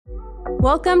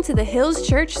Welcome to the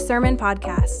Hills.Church Sermon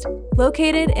Podcast.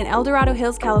 Located in Dorado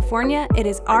Hills, California, it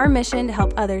is our mission to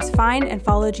help others find and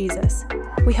follow Jesus.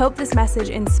 We hope this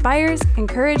message inspires,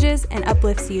 encourages, and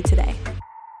uplifts you today.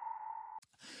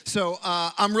 So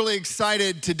I'm really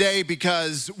excited today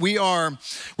because we're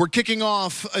kicking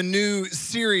off a new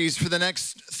series for the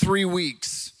next 3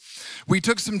 weeks. We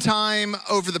took some time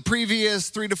over the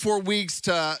previous 3 to 4 weeks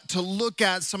to look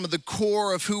at some of the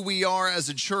core of who we are as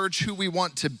a church, who we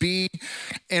want to be.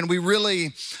 And we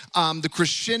really, the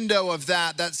crescendo of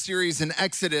that series in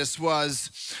Exodus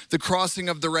was the crossing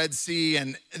of the Red Sea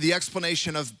and the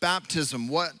explanation of baptism.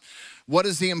 What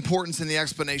is the importance in the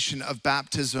explanation of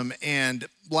baptism? And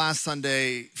last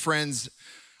Sunday, friends,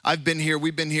 we've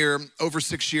been here over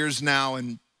 6 years now,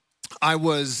 and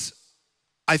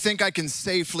I think I can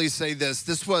safely say this.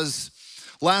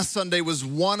 Last Sunday was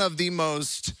one of the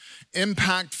most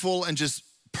impactful and just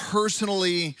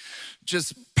personally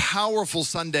just powerful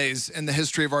Sundays in the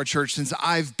history of our church since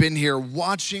I've been here,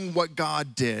 watching what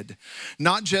God did,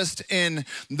 not just in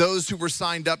those who were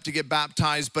signed up to get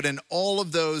baptized, but in all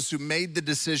of those who made the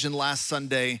decision last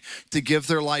Sunday to give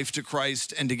their life to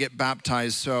Christ and to get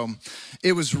baptized. So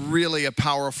it was really a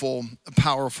powerful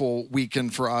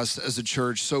weekend for us as a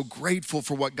church. So grateful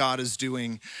for what God is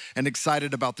doing and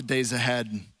excited about the days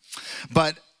ahead.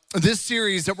 But this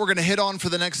series that we're going to hit on for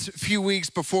the next few weeks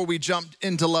before we jump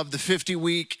into Love the 50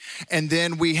 week, and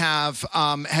then we have,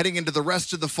 heading into the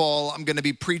rest of the fall, I'm going to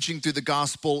be preaching through the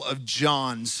Gospel of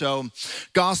John. So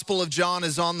Gospel of John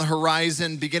is on the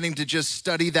horizon, beginning to just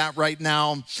study that right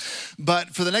now.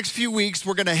 But for the next few weeks,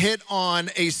 we're going to hit on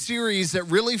a series that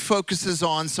really focuses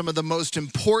on some of the most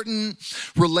important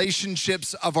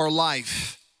relationships of our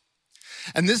life.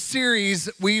 And this series,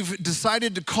 we've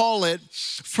decided to call it,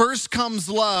 First Comes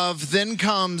Love, Then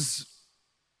Comes...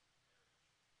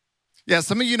 Yeah,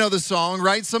 some of you know the song,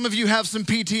 right? Some of you have some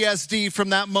PTSD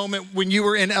from that moment when you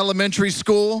were in elementary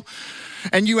school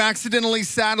and you accidentally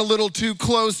sat a little too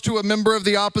close to a member of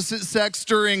the opposite sex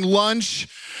during lunch.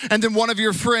 And then one of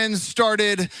your friends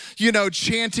started,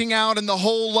 chanting out, and the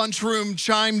whole lunchroom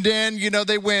chimed in.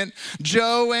 They went,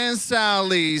 Joe and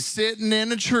Sally sitting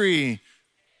in a tree.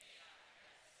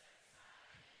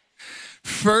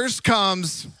 First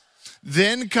comes,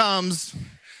 then comes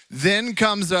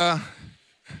a...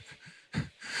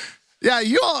 Yeah,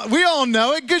 we all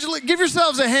know it. Give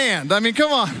yourselves a hand. I mean,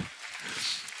 come on.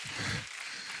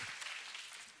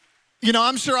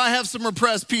 I'm sure I have some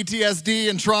repressed PTSD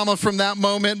and trauma from that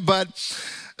moment, but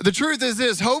the truth is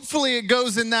this, hopefully it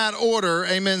goes in that order.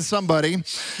 Amen, somebody.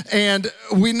 And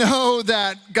we know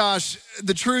that,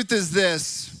 the truth is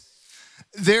this,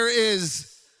 there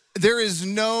is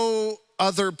no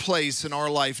other place in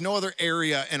our life, no other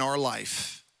area in our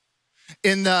life.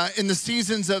 In the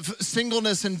seasons of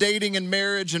singleness and dating and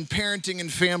marriage and parenting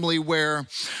and family, where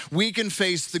we can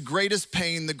face the greatest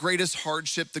pain, the greatest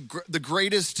hardship, the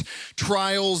greatest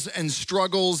trials and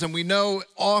struggles, and we know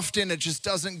often it just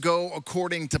doesn't go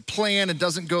according to plan. It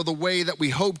doesn't go the way that we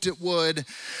hoped it would,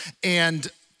 and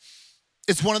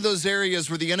it's one of those areas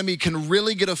where the enemy can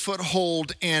really get a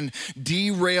foothold and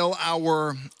derail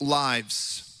our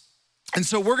lives. And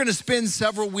so we're going to spend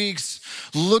several weeks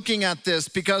looking at this,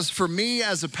 because for me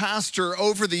as a pastor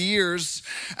over the years,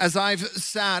 as I've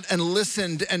sat and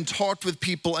listened and talked with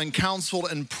people and counseled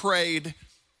and prayed,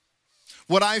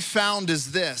 what I've found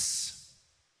is this.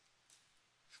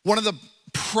 One of the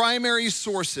primary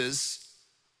sources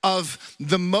of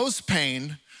the most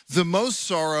pain, the most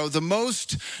sorrow, the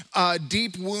most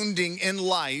deep wounding in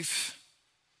life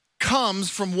comes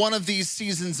from one of these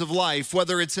seasons of life,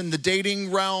 whether it's in the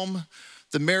dating realm,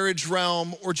 the marriage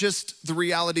realm, or just the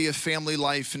reality of family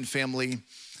life and family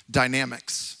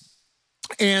dynamics.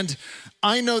 And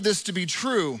I know this to be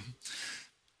true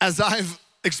as I've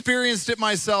experienced it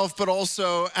myself, but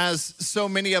also as so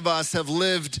many of us have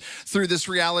lived through this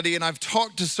reality, and I've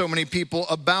talked to so many people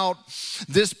about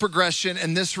this progression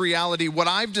and this reality. What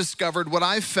I've discovered, what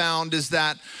I've found is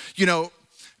that,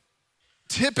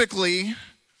 typically,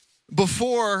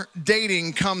 before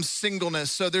dating comes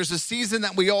singleness. So there's a season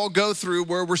that we all go through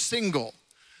where we're single.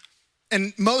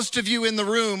 And most of you in the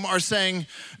room are saying,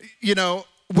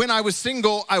 when I was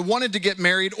single, I wanted to get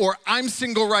married, or I'm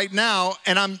single right now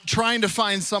and I'm trying to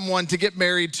find someone to get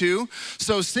married to.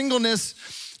 So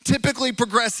singleness typically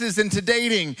progresses into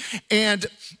dating. And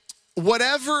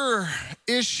whatever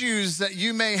issues that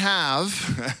you may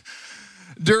have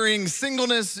during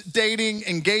singleness, dating,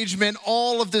 engagement,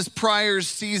 all of this prior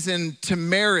season to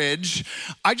marriage,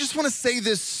 I just want to say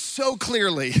this so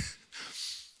clearly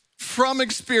from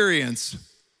experience.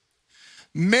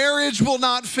 Marriage will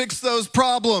not fix those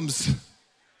problems.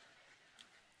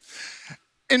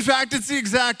 In fact, it's the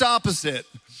exact opposite.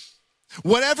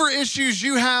 Whatever issues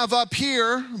you have up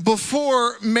here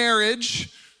before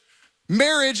marriage,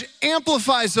 marriage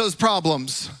amplifies those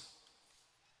problems.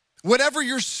 Whatever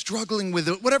you're struggling with,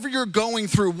 whatever you're going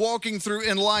through, walking through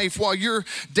in life, while you're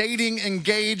dating,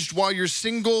 engaged, while you're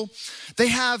single,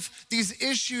 these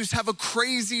issues have a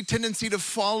crazy tendency to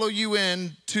follow you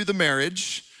into the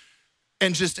marriage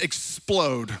and just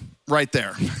explode right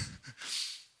there.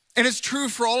 And it's true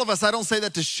for all of us. I don't say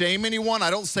that to shame anyone. I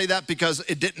don't say that because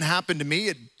it didn't happen to me.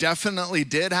 It definitely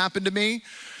did happen to me.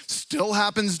 Still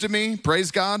happens to me,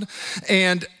 praise God.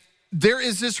 And there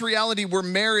is this reality where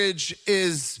marriage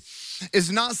is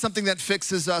not something that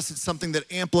fixes us. It's something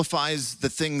that amplifies the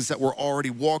things that we're already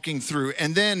walking through.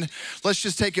 And then let's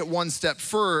just take it one step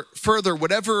further.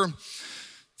 Whatever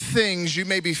things you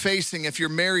may be facing if you're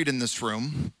married in this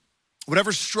room,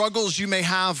 whatever struggles you may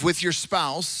have with your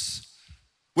spouse,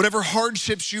 whatever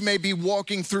hardships you may be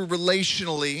walking through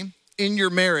relationally in your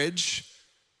marriage,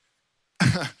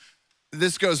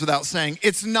 this goes without saying,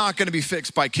 it's not gonna be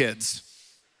fixed by kids.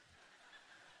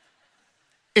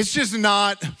 It's just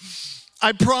not.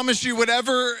 I promise you,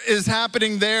 whatever is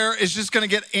happening there is just gonna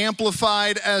get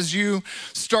amplified as you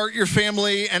start your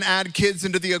family and add kids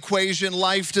into the equation.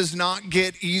 Life does not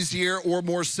get easier or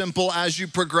more simple as you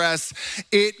progress.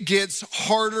 It gets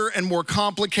harder and more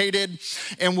complicated.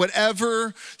 And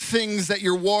whatever things that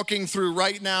you're walking through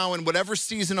right now and whatever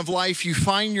season of life you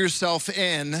find yourself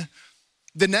in,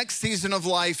 the next season of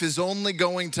life is only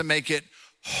going to make it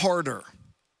harder.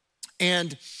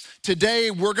 And today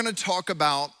we're gonna talk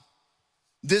about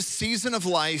this season of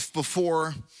life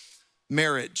before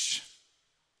marriage,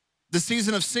 the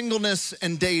season of singleness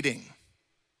and dating.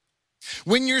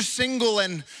 When you're single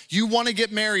and you wanna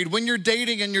get married, when you're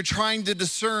dating and you're trying to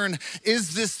discern,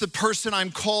 is this the person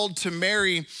I'm called to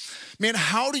marry? Man,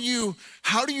 how do you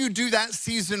do that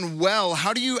season well?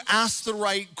 How do you ask the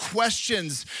right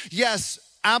questions? Yes,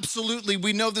 absolutely,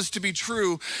 we know this to be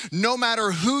true. No matter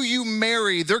who you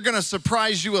marry, they're gonna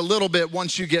surprise you a little bit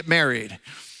once you get married.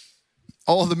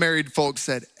 All the married folks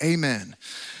said, amen.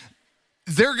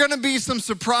 There are gonna be some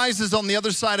surprises on the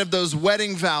other side of those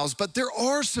wedding vows, but there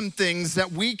are some things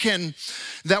that we can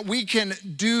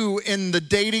do in the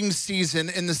dating season,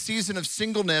 in the season of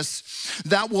singleness,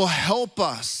 that will help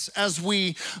us as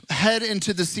we head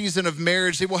into the season of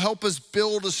marriage. They will help us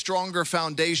build a stronger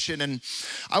foundation. And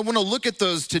I wanna look at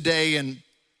those today. And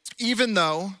even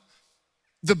though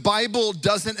the Bible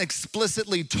doesn't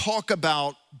explicitly talk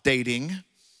about dating,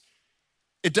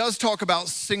 it does talk about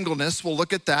singleness. We'll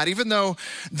look at that. Even though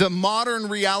the modern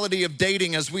reality of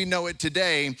dating as we know it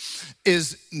today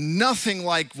is nothing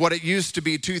like what it used to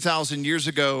be 2,000 years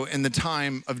ago in the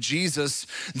time of Jesus,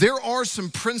 there are some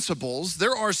principles,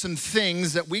 there are some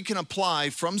things that we can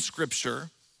apply from Scripture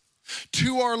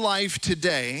to our life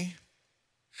today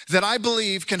that I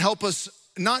believe can help us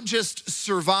not just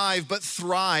survive, but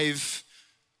thrive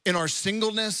in our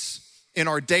singleness, in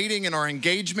our dating, in our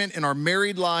engagement, in our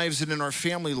married lives, and in our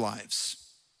family lives.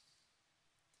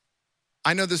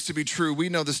 I know this to be true. We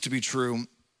know this to be true.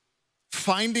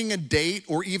 Finding a date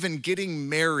or even getting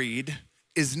married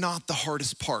is not the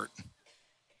hardest part.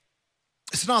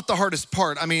 It's not the hardest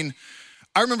part. I mean,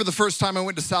 I remember the first time I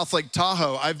went to South Lake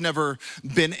Tahoe. I've never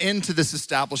been into this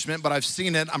establishment, but I've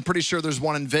seen it. I'm pretty sure there's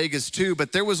one in Vegas too,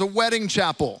 but there was a wedding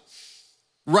chapel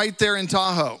right there in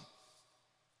Tahoe.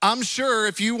 I'm sure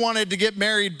if you wanted to get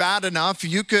married bad enough,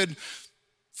 you could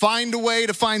find a way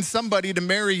to find somebody to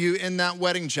marry you in that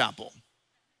wedding chapel.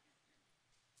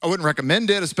 I wouldn't recommend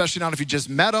it, especially not if you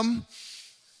just met them.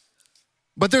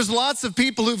 But there's lots of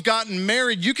people who've gotten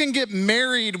married. You can get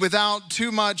married without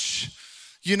too much,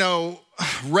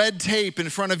 red tape in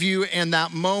front of you in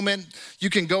that moment. You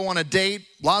can go on a date.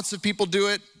 Lots of people do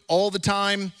it all the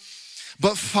time.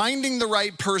 But finding the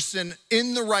right person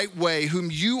in the right way,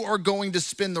 whom you are going to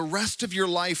spend the rest of your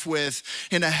life with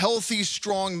in a healthy,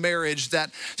 strong marriage that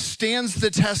stands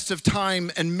the test of time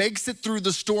and makes it through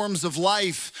the storms of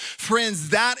life, friends,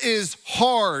 that is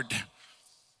hard.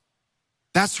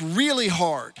 That's really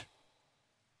hard.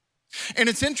 And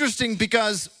it's interesting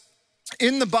because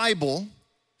in the Bible,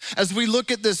 as we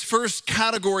look at this first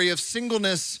category of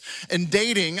singleness and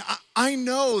dating, I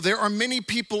know there are many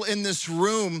people in this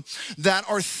room that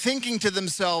are thinking to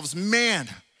themselves, man,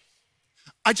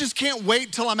 I just can't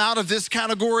wait till I'm out of this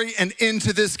category and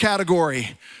into this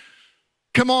category.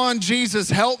 Come on, Jesus,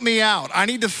 help me out. I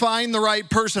need to find the right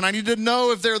person. I need to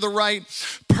know if they're the right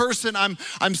person.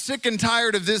 I'm sick and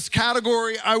tired of this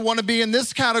category. I want to be in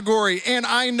this category. And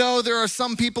I know there are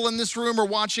some people in this room or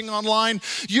watching online,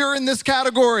 you're in this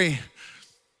category.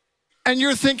 and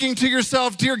you're thinking to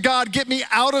yourself, dear God, get me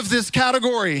out of this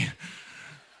category.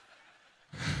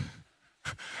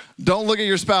 Don't look at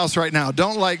your spouse right now.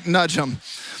 Don't nudge them.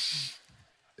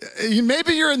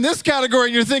 Maybe you're in this category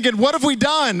and you're thinking, what have we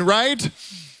done, right?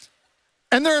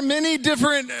 And there are many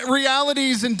different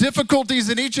realities and difficulties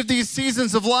in each of these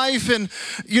seasons of life. And,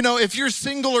 if you're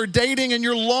single or dating and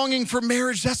you're longing for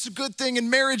marriage, that's a good thing. And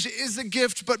marriage is a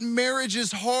gift, but marriage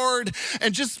is hard.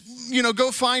 And just,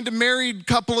 go find a married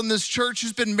couple in this church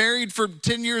who's been married for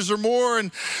 10 years or more.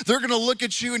 And they're going to look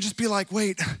at you and just be like,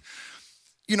 wait,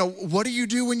 what do you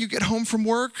do when you get home from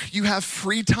work? You have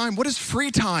free time. What is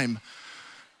free time?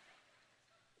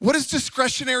 What is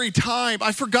discretionary time?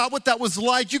 I forgot what that was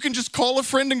like. You can just call a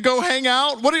friend and go hang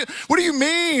out? What do you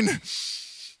mean?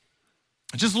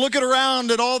 Just looking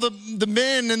around at all the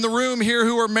men in the room here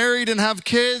who are married and have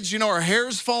kids, our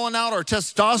hair's falling out, our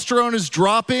testosterone is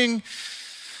dropping.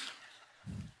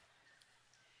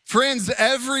 Friends,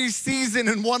 every season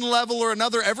in one level or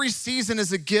another, every season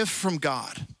is a gift from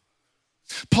God.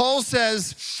 Paul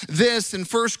says this in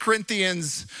 1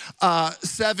 Corinthians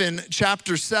 7,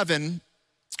 chapter 7.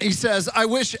 He says, I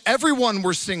wish everyone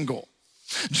were single,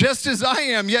 just as I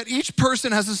am, yet each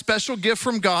person has a special gift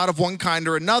from God of one kind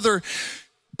or another.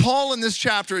 Paul in this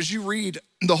chapter, as you read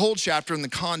the whole chapter in the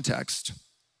context,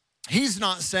 he's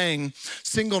not saying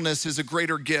singleness is a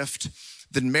greater gift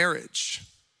than marriage.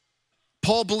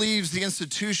 Paul believes the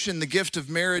institution, the gift of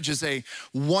marriage, is a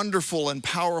wonderful and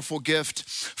powerful gift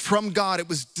from God. It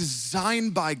was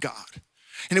designed by God.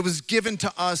 And it was given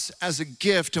to us as a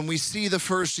gift. And we see the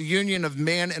first union of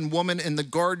man and woman in the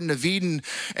Garden of Eden.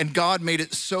 And God made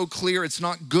it so clear it's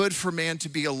not good for man to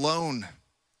be alone.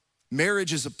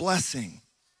 Marriage is a blessing.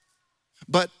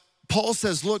 But Paul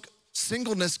says, look,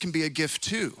 singleness can be a gift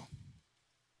too.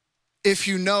 If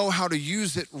you know how to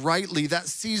use it rightly, that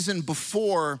season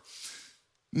before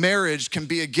marriage can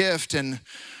be a gift. And,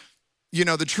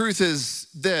 the truth is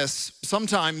this,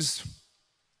 sometimes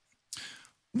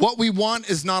what we want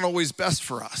is not always best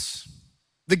for us.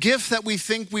 The gift that we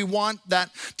think we want, that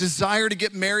desire to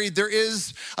get married, there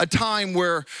is a time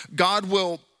where God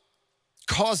will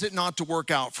cause it not to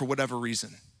work out for whatever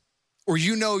reason. Or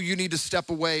you need to step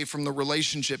away from the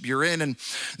relationship you're in. And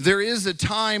there is a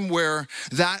time where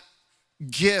that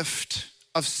gift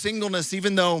of singleness,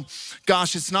 even though,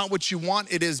 gosh, it's not what you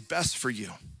want, it is best for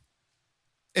you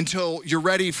until you're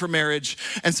ready for marriage.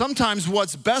 And sometimes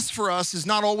what's best for us is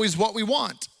not always what we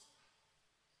want.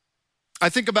 I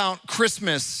think about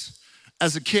Christmas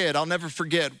as a kid. I'll never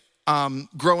forget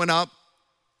growing up,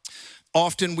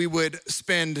 often we would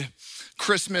spend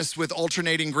Christmas with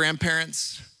alternating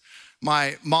grandparents,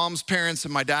 my mom's parents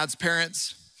and my dad's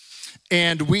parents.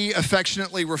 And we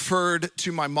affectionately referred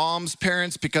to my mom's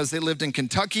parents because they lived in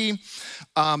Kentucky.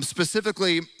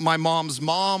 Specifically, my mom's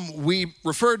mom, we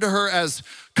referred to her as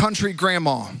country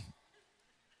grandma.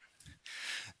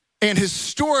 And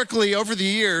historically, over the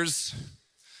years,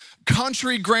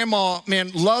 country grandma,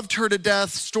 man, loved her to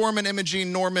death. Storm and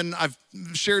Imogene Norman, I've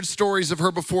shared stories of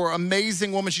her before.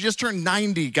 Amazing woman. She just turned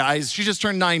 90, guys. She just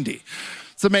turned 90.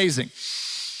 It's amazing.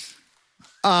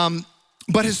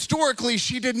 But historically,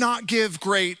 she did not give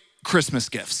great Christmas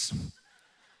gifts.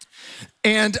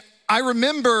 And I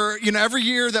remember, every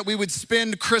year that we would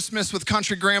spend Christmas with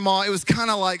country grandma, it was kind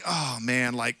of like, oh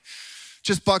man,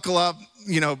 just buckle up,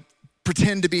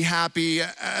 pretend to be happy.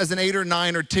 As an 8 or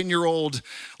 9 or 10-year-old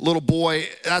little boy,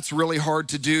 that's really hard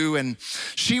to do. And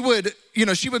she would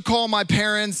call my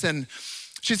parents and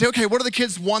she'd say, okay, what do the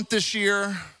kids want this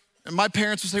year? And my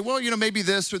parents would say, well, maybe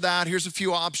this or that. Here's a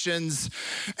few options.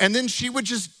 And then she would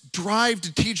just drive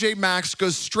to TJ Maxx, go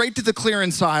straight to the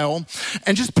clearance aisle,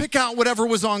 and just pick out whatever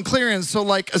was on clearance. So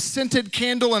like a scented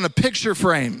candle and a picture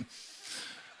frame.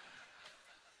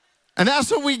 And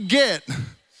that's what we get.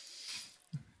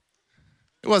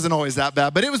 It wasn't always that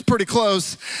bad, but it was pretty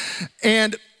close.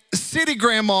 And City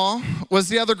Grandma was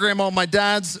the other grandma. My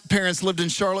dad's parents lived in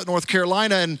Charlotte, North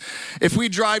Carolina. And if we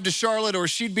drive to Charlotte or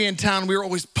she'd be in town, we were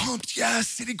always pumped. Yes,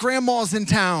 City Grandma's in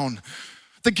town.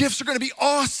 The gifts are gonna be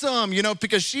awesome,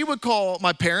 because she would call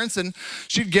my parents and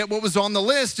she'd get what was on the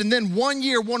list. And then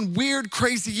one weird,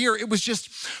 crazy year, it was just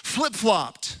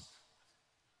flip-flopped.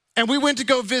 And we went to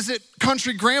go visit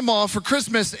country grandma for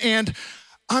Christmas, and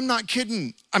I'm not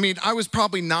kidding. I was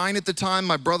probably 9 at the time.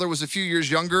 My brother was a few years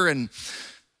younger, and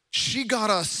she got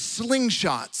us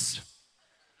slingshots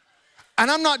And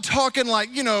I'm not talking like,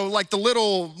 like the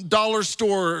little dollar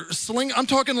store sling. I'm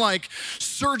talking like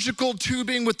surgical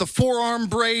tubing with the forearm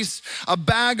brace, a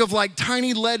bag of like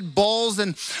tiny lead balls.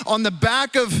 And on the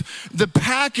back of the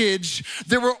package,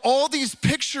 there were all these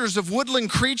pictures of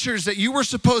woodland creatures that you were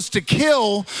supposed to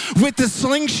kill with the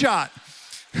slingshot.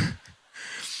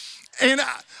 And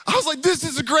I was like, this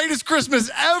is the greatest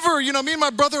Christmas ever. Me and my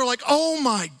brother were like, oh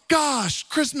my gosh,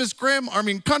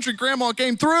 country grandma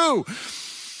came through.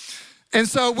 And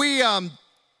so we, it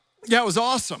was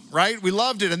awesome, right? We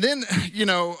loved it. And then,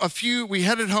 we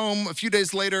headed home a few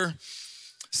days later.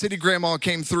 City grandma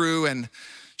came through and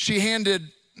she handed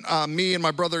me and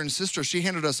my brother and sister, she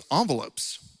handed us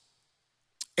envelopes.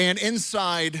 And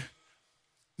inside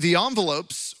the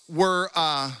envelopes were,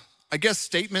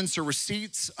 statements or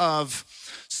receipts of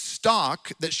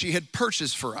stock that she had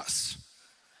purchased for us.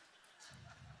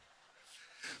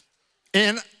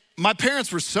 And my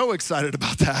parents were so excited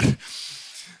about that.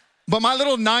 But my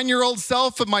little 9-year-old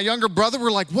self and my younger brother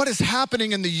were like, what is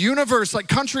happening in the universe? Like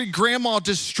country grandma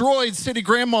destroyed city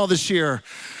grandma this year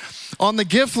on the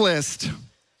gift list.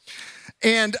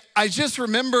 And I just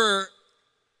remember,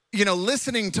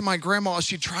 listening to my grandma as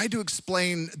she tried to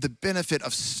explain the benefit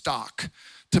of stock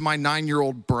to my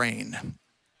 9-year-old brain.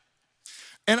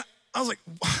 And I was like,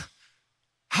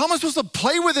 how am I supposed to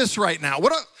play with this right now?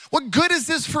 What good is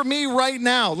this for me right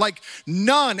now? Like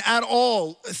none at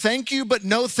all. Thank you, but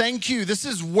no thank you. This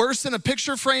is worse than a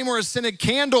picture frame or a scented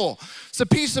candle. It's a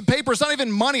piece of paper. It's not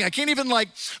even money. I can't even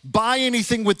buy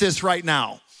anything with this right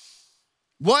now.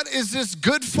 What is this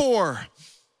good for?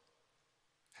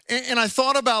 And I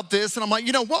thought about this and I'm like,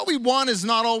 what we want is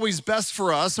not always best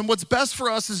for us. And what's best for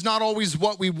us is not always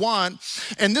what we want.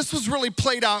 And this was really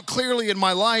played out clearly in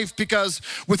my life because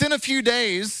within a few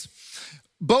days,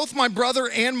 both my brother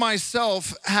and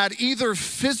myself had either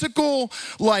physical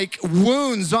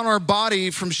wounds on our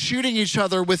body from shooting each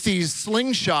other with these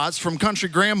slingshots from country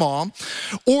grandma,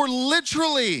 or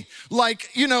literally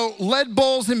lead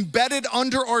balls embedded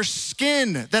under our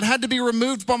skin that had to be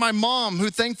removed by my mom, who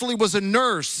thankfully was a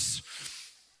nurse.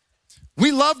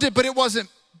 We loved it, but it wasn't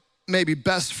maybe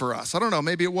best for us. I don't know,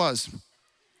 maybe it was.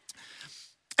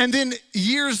 And then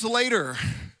years later,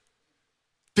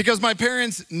 because my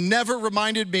parents never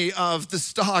reminded me of the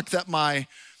stock that my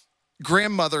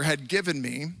grandmother had given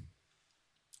me,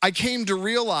 I came to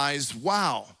realize,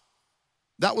 wow,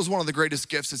 that was one of the greatest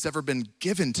gifts that's ever been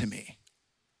given to me.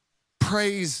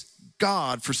 Praise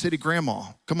God for city grandma.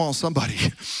 Come on, somebody.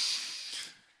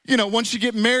 Once you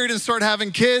get married and start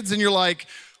having kids and you're like,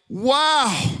 wow,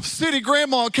 city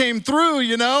grandma came through,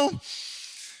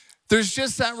 There's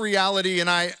just that reality, and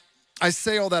I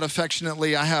say all that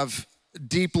affectionately. I have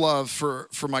deep love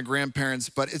for my grandparents,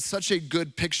 but it's such a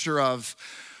good picture of,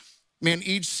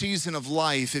 each season of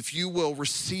life, if you will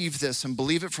receive this and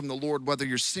believe it from the Lord, whether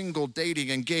you're single, dating,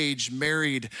 engaged,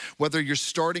 married, whether you're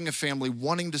starting a family,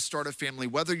 wanting to start a family,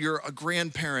 whether you're a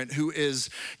grandparent who is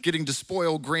getting to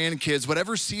spoil grandkids,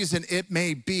 whatever season it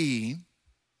may be,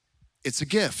 it's a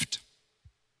gift.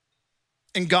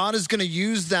 And God is gonna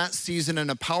use that season in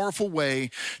a powerful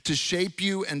way to shape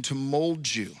you and to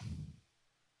mold you.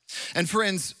 And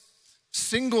friends,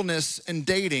 singleness and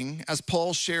dating, as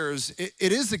Paul shares, it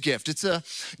is a gift. It's a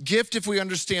gift if we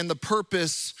understand the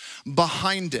purpose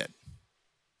behind it.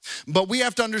 But we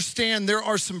have to understand there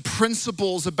are some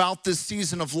principles about this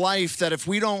season of life that if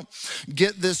we don't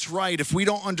get this right, if we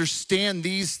don't understand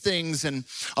these things and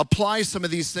apply some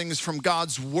of these things from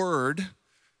God's word,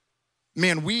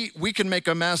 we can make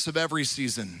a mess of every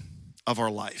season of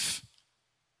our life.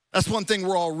 That's one thing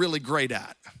we're all really great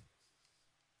at.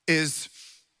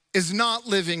 Is not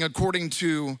living according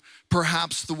to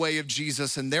perhaps the way of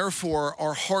Jesus, and therefore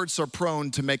our hearts are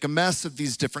prone to make a mess of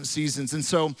these different seasons. And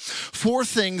so 4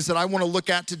 things that I want to look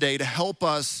at today to help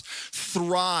us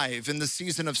thrive in the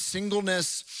season of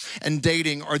singleness and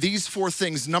dating are these 4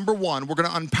 things. Number 1, we're going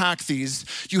to unpack these.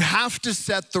 You have to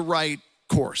set the right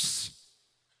course.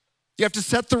 You have to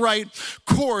set the right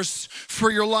course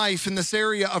for your life in this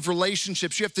area of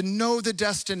relationships. You have to know the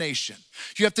destination.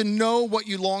 You have to know what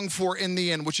you long for in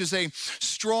the end, which is a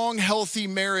strong, healthy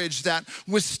marriage that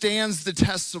withstands the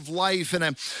tests of life,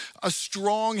 and a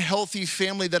strong, healthy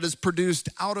family that is produced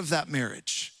out of that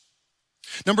marriage.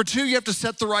 Number 2, you have to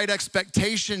set the right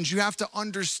expectations. You have to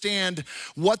understand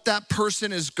what that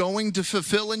person is going to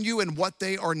fulfill in you and what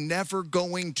they are never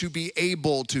going to be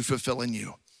able to fulfill in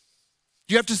you.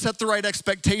 You have to set the right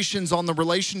expectations on the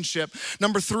relationship.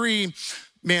 Number 3,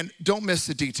 don't miss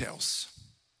the details.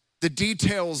 The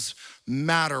details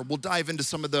matter. We'll dive into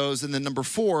some of those. And then number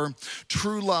 4,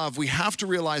 true love. We have to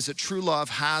realize that true love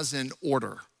has an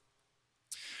order.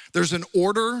 There's an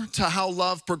order to how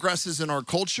love progresses in our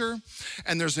culture,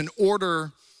 and there's an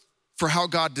order for how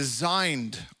God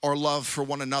designed our love for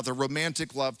one another,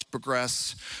 romantic love to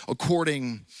progress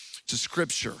according to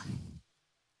Scripture.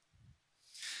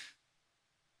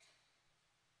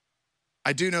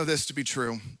 I do know this to be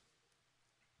true.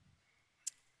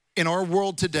 In our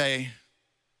world today,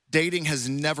 dating has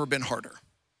never been harder.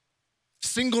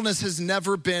 Singleness has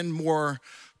never been more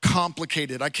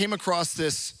complicated. I came across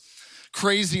this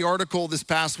crazy article this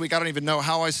past week. I don't even know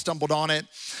how I stumbled on it,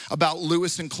 about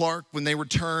Lewis and Clark when they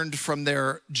returned from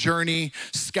their journey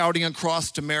scouting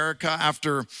across America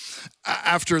after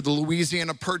the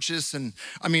Louisiana Purchase. And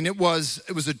I mean, it was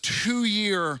a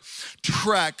 2-year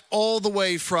trek all the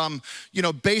way from,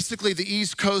 basically the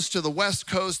East Coast to the West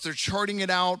Coast. They're charting it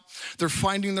out. They're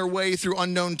finding their way through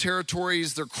unknown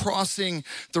territories. They're crossing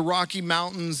the Rocky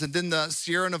Mountains and then the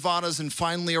Sierra Nevadas and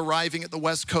finally arriving at the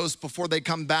West Coast before they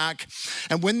come back.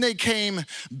 And when they came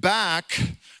back,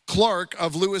 Clark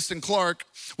of Lewis and Clark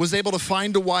was able to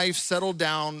find a wife, settle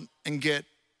down, and get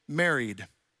married.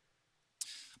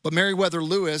 But Meriwether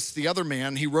Lewis, the other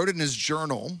man, he wrote in his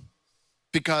journal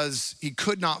because he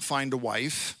could not find a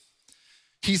wife.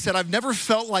 He said, "I've never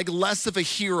felt like less of a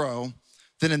hero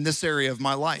than in this area of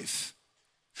my life."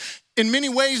 In many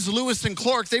ways, Lewis and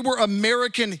Clark, they were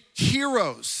American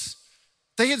heroes.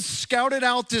 They had scouted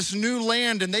out this new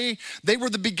land, and they were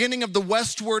the beginning of the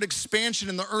westward expansion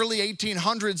in the early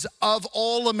 1800s of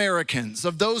all Americans,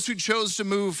 of those who chose to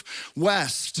move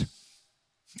west.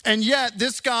 And yet,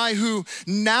 this guy who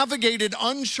navigated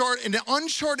an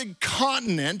uncharted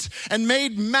continent and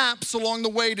made maps along the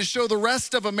way to show the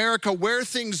rest of America where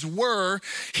things were,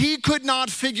 he could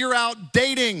not figure out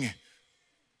dating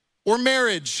or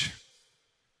marriage.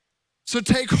 So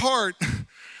take heart,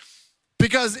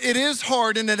 because it is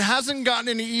hard and it hasn't gotten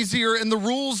any easier, and the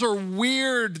rules are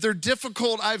weird, they're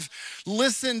difficult. I've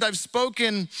listened, I've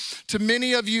spoken to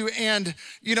many of you, and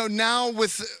now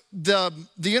with the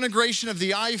integration of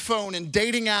the iPhone and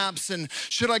dating apps, and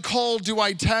should I call, do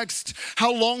I text?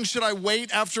 How long should I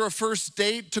wait after a first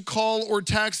date to call or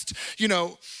text?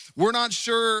 We're not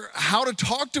sure how to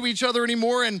talk to each other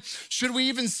anymore, and should we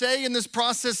even say in this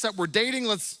process that we're dating,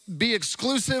 let's be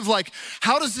exclusive? Like,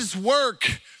 how does this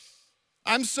work?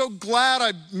 I'm so glad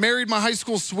I married my high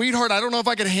school sweetheart. I don't know if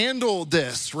I could handle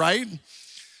this, right?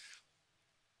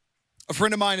 A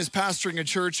friend of mine is pastoring a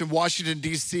church in Washington,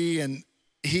 D.C., and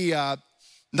he,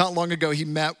 not long ago, he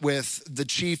met with the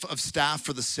chief of staff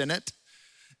for the Senate,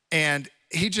 and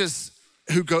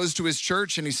who goes to his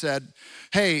church, and he said,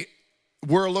 "Hey,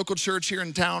 we're a local church here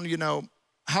in town,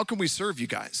 how can we serve you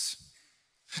guys?"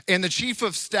 And the chief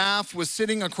of staff was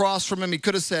sitting across from him. He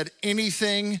could have said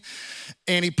anything.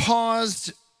 And he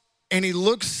paused and he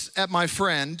looks at my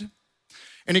friend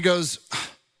and he goes,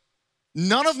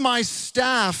 "None of my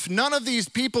staff, none of these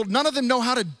people, none of them know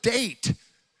how to date.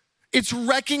 It's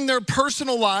wrecking their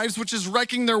personal lives, which is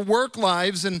wrecking their work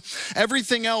lives and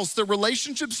everything else. Their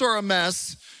relationships are a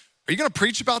mess. Are you gonna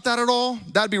preach about that at all?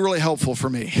 That'd be really helpful for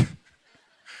me."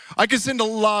 I could send a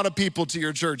lot of people to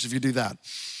your church if you do that.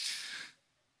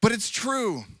 But it's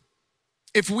true.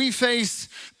 If we face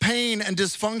pain and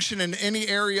dysfunction in any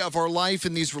area of our life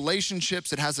in these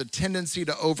relationships, it has a tendency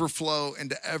to overflow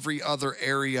into every other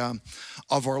area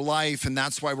of our life. And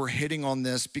that's why we're hitting on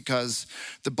this, because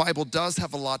the Bible does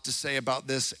have a lot to say about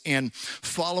this. And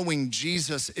following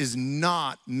Jesus is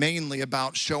not mainly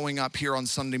about showing up here on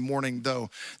Sunday morning, though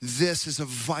this is a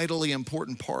vitally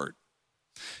important part.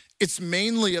 It's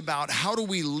mainly about how do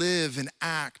we live and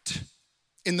act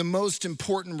in the most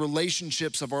important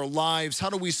relationships of our lives. How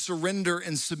do we surrender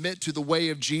and submit to the way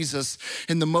of Jesus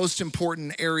in the most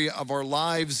important area of our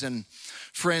lives? And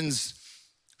friends,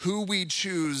 who we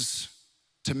choose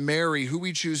to marry, who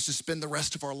we choose to spend the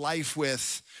rest of our life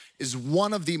with, is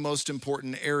one of the most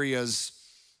important areas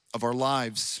of our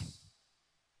lives.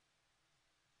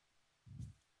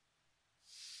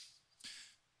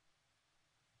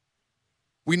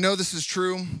 We know this is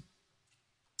true.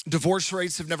 Divorce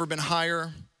rates have never been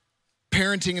higher.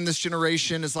 Parenting in this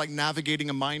generation is like navigating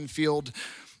a minefield.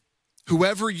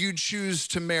 Whoever you choose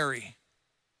to marry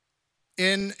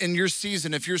in your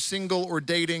season, if you're single or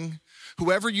dating,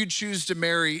 whoever you choose to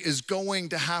marry is going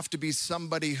to have to be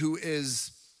somebody who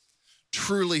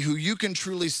you can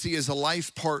truly see as a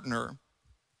life partner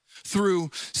through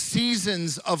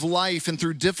seasons of life and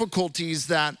through difficulties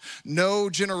that no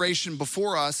generation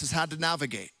before us has had to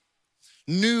navigate.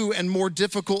 New and more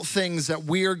difficult things that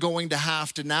we are going to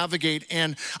have to navigate.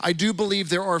 And I do believe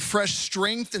there are fresh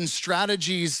strength and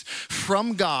strategies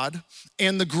from God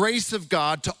and the grace of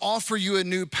God to offer you a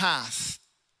new path,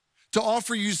 to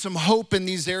offer you some hope in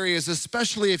these areas,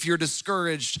 especially if you're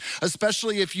discouraged,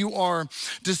 especially if you are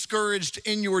discouraged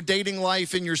in your dating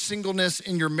life, in your singleness,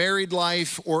 in your married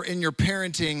life, or in your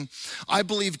parenting. I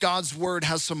believe God's word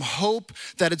has some hope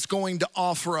that it's going to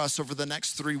offer us over the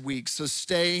next 3 weeks. So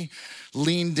stay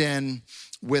leaned in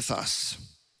with us.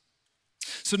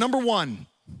 So number one,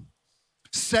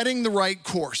 setting the right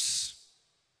course.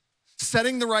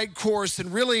 Setting the right course,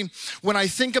 and really when I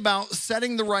think about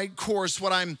setting the right course,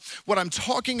 what I'm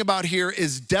talking about here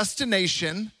is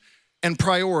destination and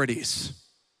priorities.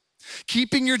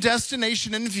 Keeping your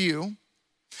destination in view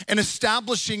and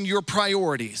establishing your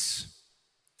priorities.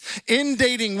 In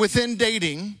dating, within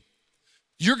dating,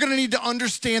 you're gonna need to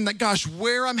understand that, gosh,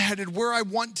 where I'm headed, where I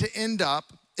want to end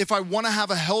up, if I wanna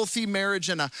have a healthy marriage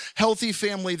and a healthy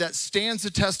family that stands the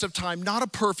test of time, not a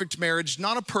perfect marriage,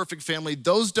 not a perfect family,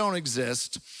 those don't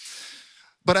exist,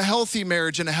 but a healthy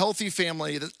marriage and a healthy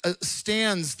family that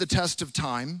stands the test of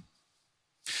time,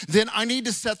 then I need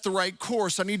to set the right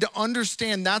course. I need to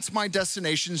understand that's my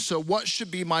destination, so what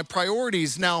should be my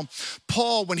priorities? Now,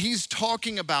 Paul, when he's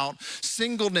talking about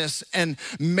singleness and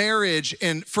marriage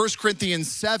in 1 Corinthians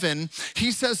 7,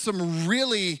 he says some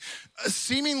really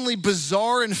seemingly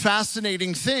bizarre and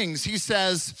fascinating things. He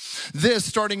says this,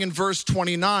 starting in verse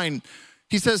 29.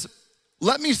 He says,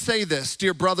 "Let me say this,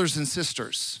 dear brothers and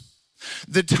sisters,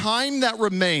 the time that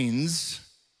remains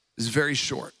is very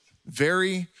short,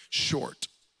 very short.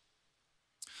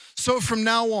 So from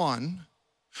now on,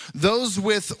 those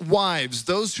with wives,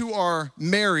 those who are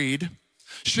married,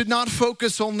 should not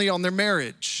focus only on their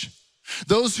marriage.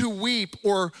 Those who weep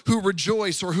or who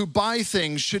rejoice or who buy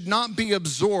things should not be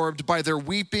absorbed by their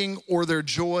weeping or their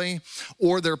joy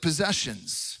or their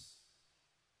possessions."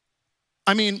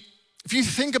 I mean, if you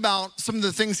think about some of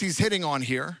the things he's hitting on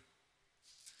here,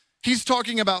 he's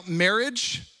talking about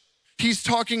marriage. He's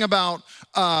talking about,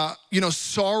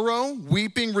 sorrow,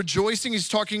 weeping, rejoicing. He's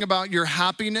talking about your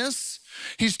happiness.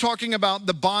 He's talking about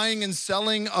the buying and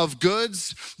selling of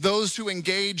goods, those who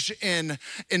engage in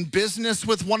business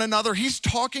with one another. He's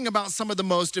talking about some of the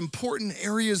most important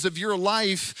areas of your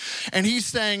life. And he's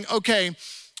saying, okay,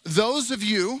 those of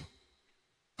you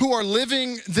who are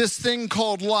living this thing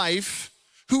called life,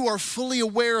 who are fully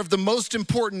aware of the most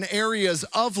important areas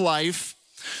of life,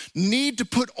 need to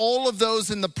put all of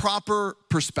those in the proper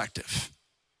perspective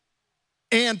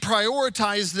and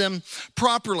prioritize them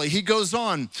properly. He goes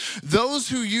on, those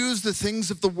who use the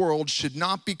things of the world should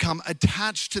not become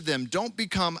attached to them. Don't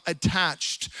become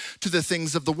attached to the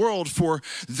things of the world, for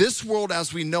this world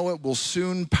as we know it will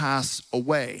soon pass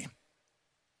away.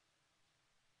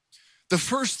 The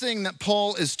first thing that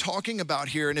Paul is talking about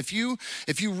here, and if you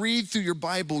read through your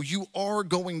Bible, you are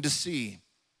going to see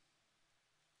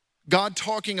God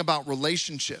talking about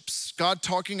relationships, God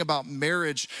talking about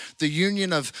marriage, the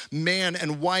union of man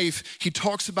and wife. He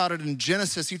talks about it in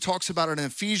Genesis. He talks about it in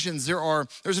Ephesians.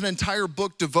 There's an entire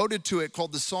book devoted to it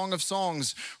called the Song of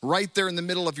Songs right there in the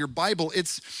middle of your Bible.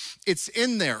 It's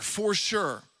in there for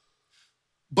sure.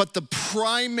 But the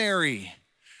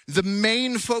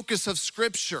main focus of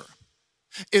Scripture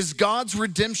is God's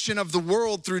redemption of the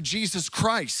world through Jesus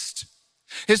Christ.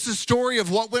 It's the story of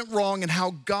what went wrong and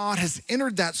how God has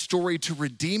entered that story to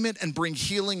redeem it and bring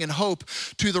healing and hope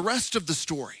to the rest of the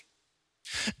story.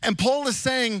 And Paul is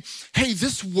saying, hey,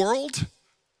 this world,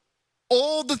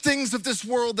 all the things of this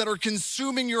world that are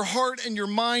consuming your heart and your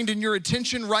mind and your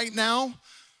attention right now,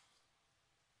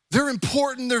 they're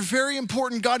important, they're very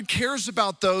important. God cares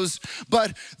about those,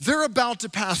 but they're about to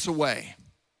pass away.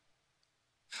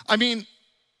 I mean,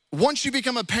 once you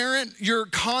become a parent, your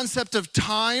concept of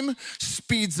time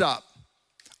speeds up.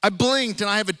 I blinked and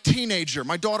I have a teenager.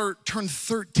 My daughter turned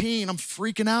 13. I'm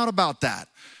freaking out about that.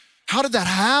 How did that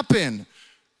happen?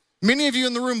 Many of you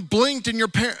in the room blinked and your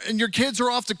kids are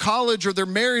off to college or they're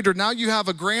married or now you have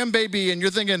a grandbaby and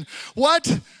you're thinking,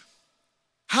 what?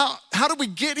 How did we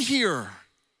get here?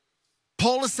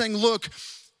 Paul is saying, look,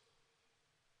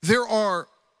 there are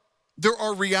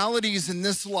realities in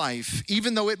this life,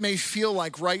 even though it may feel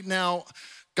like right now,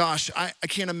 gosh, I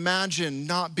can't imagine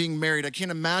not being married. I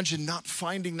can't imagine not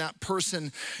finding that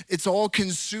person. It's all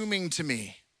consuming to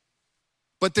me.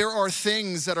 But there are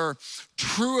things that are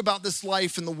true about this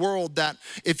life in the world that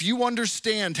if you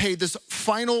understand, hey, this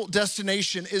final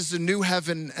destination is the new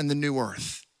heaven and the new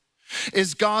earth,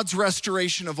 is God's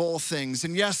restoration of all things.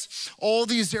 And yes, all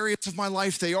these areas of my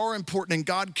life, they are important and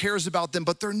God cares about them,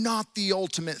 but they're not the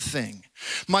ultimate thing.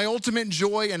 My ultimate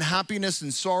joy and happiness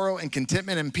and sorrow and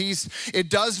contentment and peace, it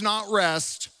does not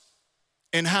rest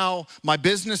in how my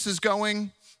business is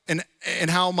going, and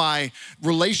how my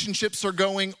relationships are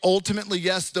going. Ultimately,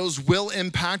 yes, those will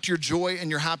impact your joy and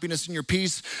your happiness and your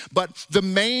peace. But the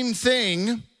main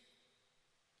thing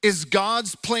is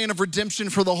God's plan of redemption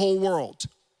for the whole world.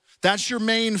 That's your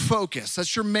main focus.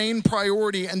 That's your main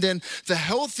priority. And then the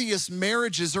healthiest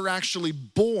marriages are actually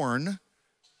born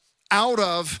out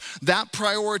of that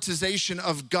prioritization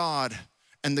of God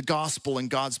and the gospel and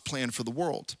God's plan for the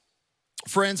world.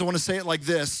 Friends, I want to say it like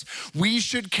this. We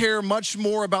should care much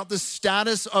more about the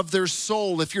status of their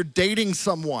soul if you're dating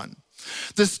someone,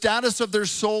 the status of their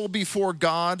soul before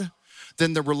God,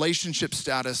 than the relationship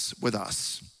status with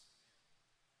us.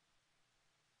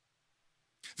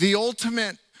 The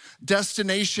ultimate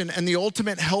destination and the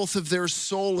ultimate health of their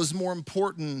soul is more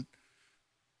important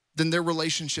than their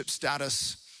relationship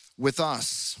status with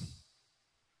us.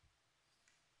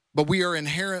 But we are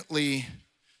inherently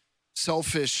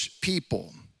selfish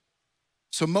people.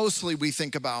 So mostly we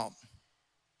think about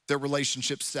their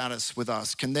relationship status with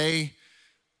us. Can they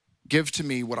give to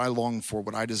me what I long for,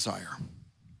 what I desire?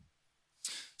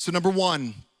 So number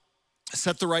one,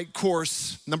 set the right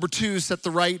course. Number two, set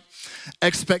the right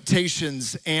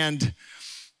expectations. And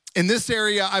in this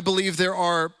area, I believe there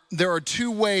are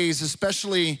two ways,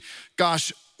 especially,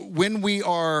 when we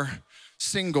are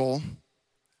single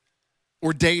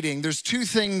or dating, there's two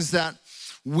things that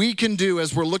we can do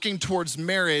as we're looking towards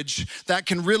marriage that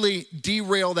can really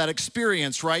derail that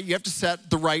experience, right? You have to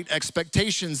set the right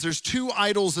expectations. There's two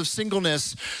idols of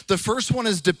singleness. The first one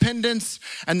is dependence,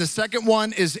 and the second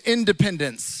one is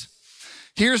independence.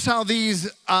 Here's how these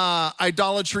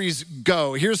idolatries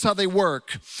go. Here's how they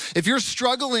work. If you're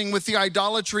struggling with the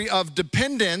idolatry of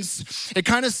dependence, it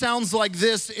kind of sounds like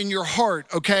this in your heart,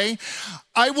 okay?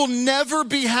 I will never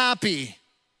be happy.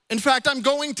 In fact, I'm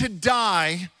going to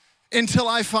die until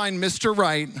I find Mr.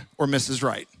 Right or Mrs.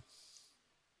 Right.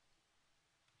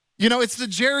 You know, it's the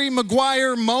Jerry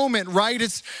Maguire moment, right?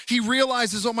 He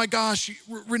realizes, oh my gosh,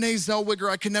 Renee Zellweger,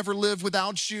 I can never live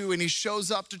without you. And he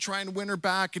shows up to try and win her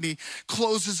back, and he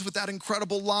closes with that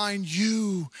incredible line,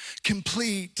 you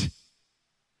complete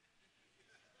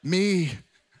me.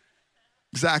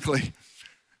 Exactly.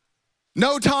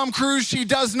 No, Tom Cruise, she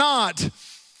does not.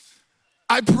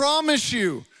 I promise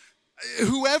you.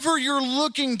 Whoever you're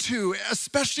looking to,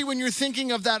 especially when you're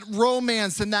thinking of that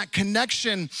romance and that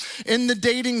connection in the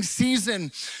dating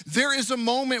season, there is a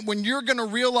moment when you're gonna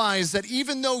realize that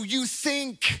even though you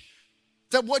think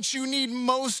that what you need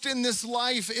most in this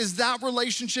life is that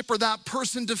relationship or that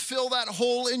person to fill that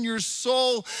hole in your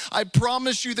soul, I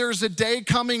promise you there's a day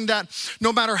coming that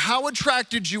no matter how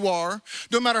attracted you are,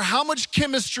 no matter how much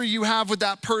chemistry you have with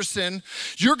that person,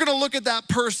 you're gonna look at that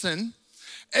person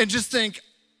and just think,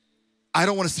 I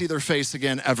don't want to see their face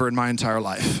again ever in my entire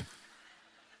life.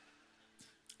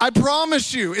 I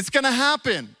promise you, it's gonna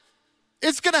happen.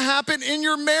 It's gonna happen in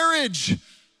your marriage.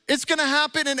 It's gonna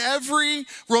happen in every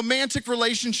romantic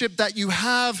relationship that you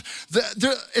have.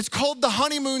 It's called the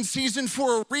honeymoon season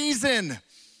for a reason.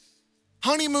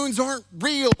 Honeymoons aren't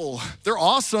real. They're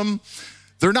awesome.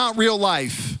 They're not real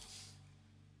life.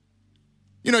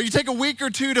 You know, you take a week or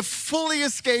two to fully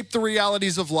escape the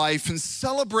realities of life and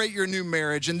celebrate your new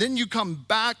marriage, and then you come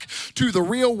back to the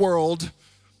real world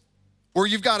where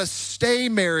you've got to stay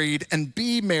married and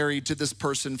be married to this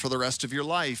person for the rest of your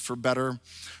life, for better,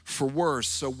 for worse.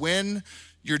 So when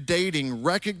you're dating,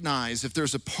 recognize if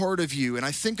there's a part of you, and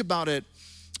I think about it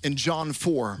in John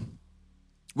 4,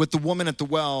 with the woman at the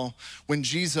well, when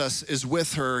Jesus is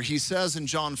with her, he says in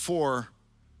John 4,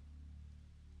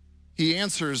 he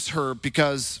answers her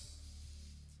because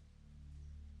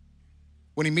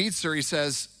when he meets her, he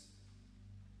says,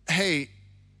 hey,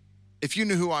 if you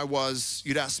knew who I was,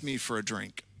 you'd ask me for a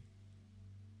drink.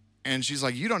 And she's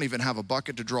like, you don't even have a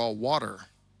bucket to draw water.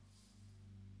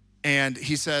 And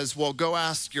he says, well, go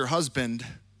ask your husband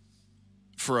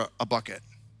for a bucket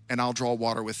and I'll draw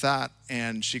water with that.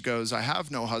 And she goes, I have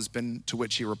no husband, to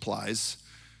which he replies,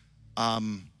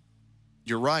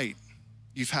 you're right,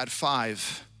 you've had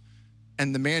 5.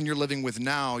 And the man you're living with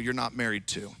now, you're not married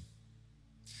to.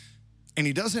 And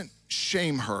he doesn't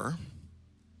shame her.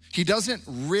 He doesn't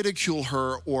ridicule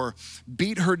her or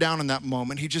beat her down in that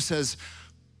moment. He just says,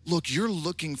 look, you're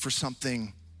looking for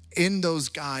something in those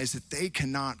guys that they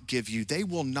cannot give you. They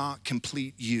will not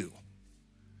complete you,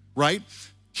 right?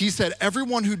 He said,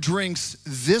 everyone who drinks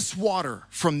this water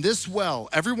from this well,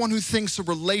 everyone who thinks a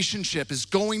relationship is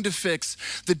going to fix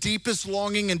the deepest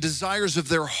longing and desires of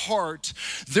their heart,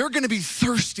 they're gonna be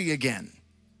thirsty again.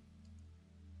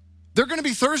 They're gonna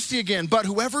be thirsty again, but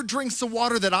whoever drinks the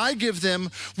water that I give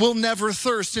them will never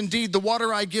thirst. Indeed, the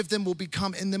water I give them will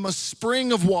become in them a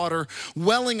spring of water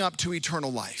welling up to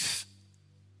eternal life.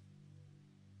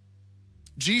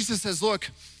 Jesus says, look,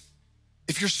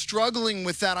 if you're struggling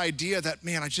with that idea that,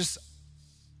 man, I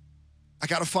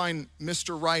gotta find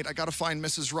Mr. Right, I gotta find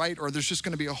Mrs. Right, or there's just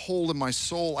gonna be a hole in my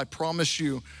soul, I promise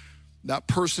you that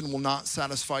person will not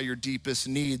satisfy your deepest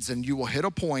needs, and you will hit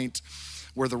a point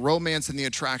where the romance and the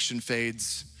attraction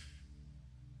fades,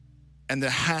 and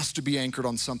that has to be anchored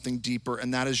on something deeper,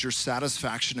 and that is your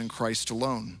satisfaction in Christ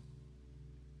alone.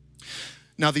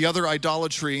 Now, the other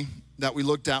idolatry that we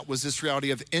looked at was this reality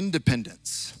of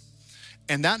independence.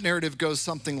 And that narrative goes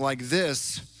something like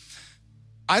this: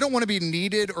 I don't want to be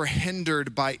needed or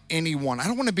hindered by anyone. I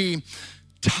don't want to be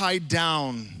tied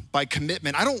down by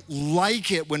commitment. I don't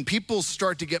like it when people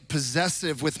start to get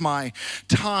possessive with my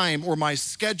time or my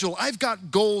schedule. I've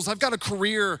got goals, I've got a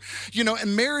career,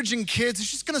 and marriage and kids is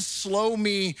just gonna slow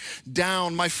me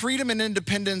down. My freedom and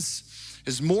independence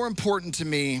is more important to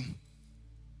me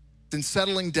than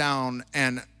settling down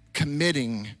and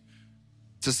committing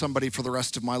to somebody for the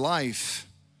rest of my life.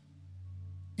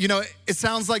 It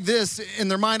sounds like this in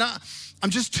their mind: I'm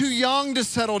just too young to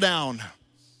settle down.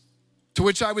 To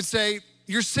which I would say,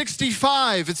 you're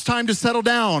 65, it's time to settle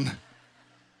down.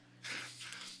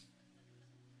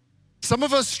 Some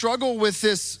of us struggle with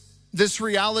this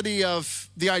reality of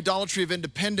the idolatry of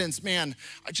independence. Man,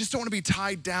 I just don't want to be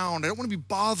tied down. I don't want to be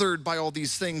bothered by all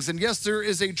these things. And yes, there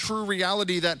is a true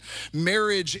reality that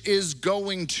marriage is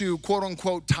going to, quote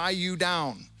unquote, tie you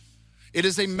down. It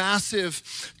is a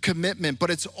massive commitment, but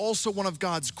it's also one of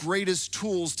God's greatest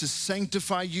tools to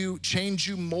sanctify you, change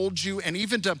you, mold you, and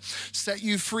even to set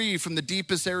you free from the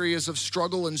deepest areas of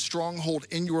struggle and stronghold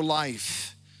in your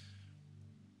life.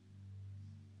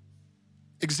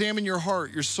 Examine your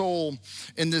heart, your soul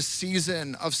in this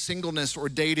season of singleness or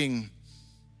dating.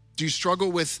 Do you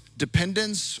struggle with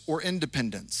dependence or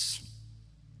independence?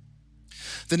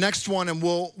 The next one, and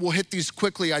we'll hit these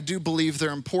quickly, I do believe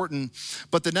they're important,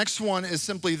 but the next one is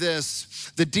simply this: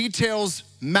 the details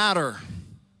matter.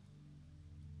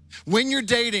 When you're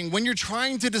dating, when you're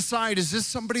trying to decide, is this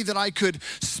somebody that I could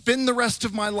spend the rest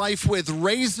of my life with,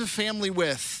 raise a family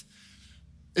with?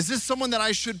 Is this someone that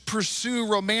I should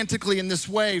pursue romantically in this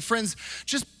way? Friends,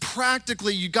 just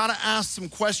practically, you gotta ask some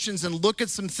questions and look at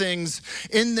some things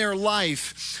in their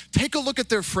life. Take a look at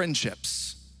their friendships.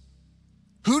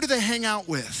 Who do they hang out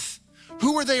with?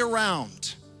 Who are they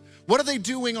around? What are they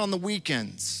doing on the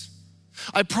weekends?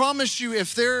 I promise you,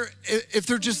 if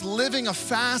they're just living a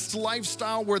fast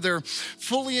lifestyle where they're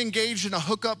fully engaged in a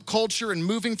hookup culture and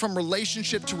moving from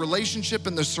relationship to relationship,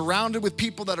 and they're surrounded with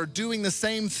people that are doing the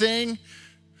same thing,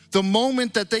 the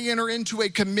moment that they enter into a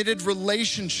committed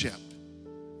relationship,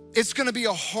 it's gonna be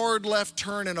a hard left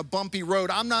turn and a bumpy road.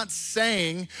 I'm not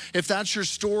saying if that's your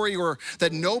story or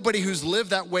that nobody who's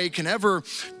lived that way can ever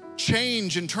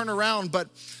change and turn around, but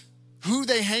who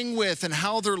they hang with and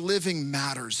how they're living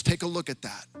matters. Take a look at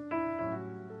that.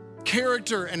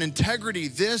 Character and integrity,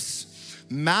 this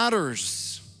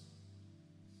matters.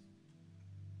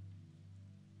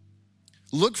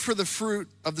 Look for the fruit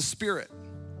of the Spirit.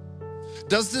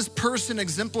 Does this person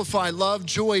exemplify love,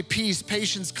 joy, peace,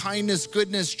 patience, kindness,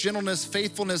 goodness, gentleness,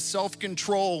 faithfulness,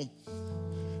 self-control?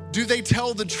 Do they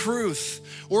tell the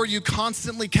truth, or are you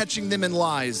constantly catching them in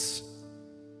lies?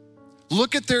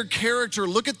 Look at their character,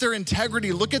 look at their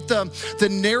integrity, look at the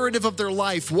narrative of their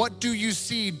life. What do you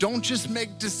see? Don't just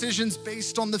make decisions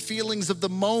based on the feelings of the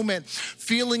moment.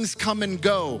 Feelings come and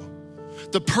go.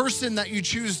 The person that you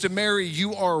choose to marry,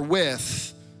 you are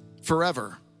with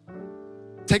forever.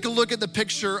 Take a look at the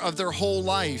picture of their whole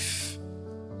life.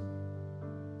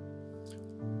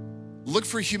 Look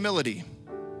for humility.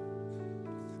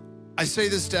 I say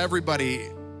this to everybody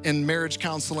in marriage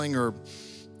counseling or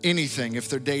anything if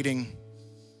they're dating.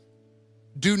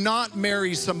 Do not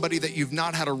marry somebody that you've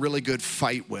not had a really good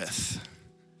fight with.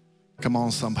 Come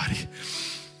on, somebody.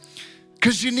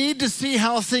 Because you need to see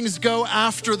how things go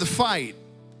after the fight,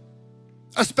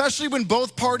 especially when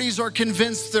both parties are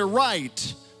convinced they're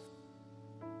right.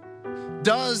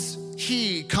 Does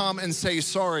he come and say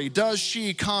sorry? Does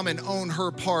she come and own her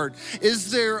part?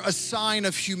 Is there a sign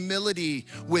of humility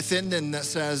within them that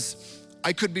says,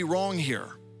 I could be wrong here?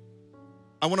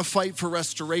 I want to fight for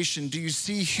restoration. Do you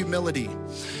see humility?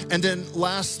 And then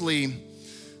lastly,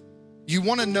 you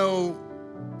want to know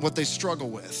what they struggle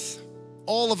with.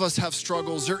 All of us have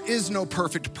struggles. There is no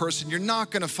perfect person. You're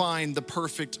not going to find the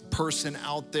perfect person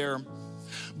out there.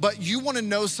 But you want to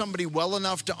know somebody well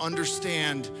enough to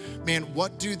understand, man,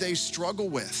 what do they struggle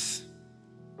with?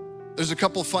 There's a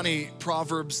couple funny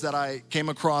proverbs that I came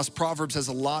across. Proverbs has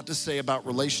a lot to say about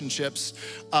relationships.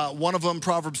 One of them,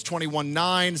 Proverbs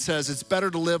 21:9, says, it's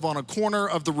better to live on a corner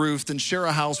of the roof than share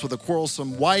a house with a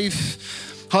quarrelsome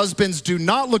wife. Husbands, do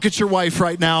not look at your wife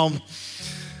right now.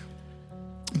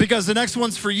 Because the next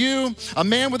one's for you. A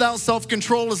man without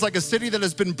self-control is like a city that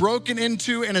has been broken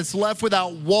into and it's left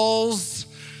without walls.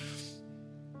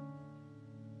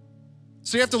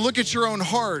 So you have to look at your own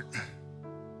heart.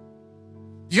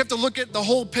 You have to look at the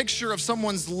whole picture of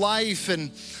someone's life.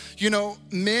 And,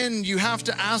 men, you have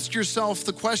to ask yourself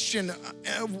the question.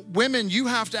 Women, you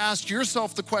have to ask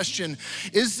yourself the question,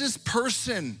 is this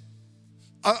person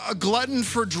a glutton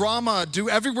for drama? Do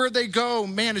everywhere they go,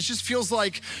 man, it just feels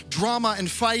like drama and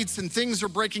fights and things are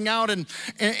breaking out,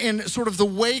 and sort of the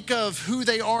wake of who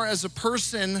they are as a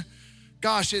person,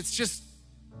 gosh, it's just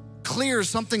clear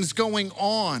something's going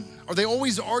on. Are they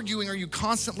always arguing? Are you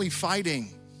constantly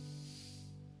fighting?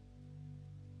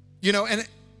 And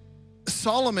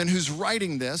Solomon, who's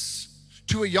writing this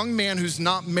to a young man who's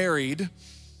not married,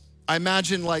 I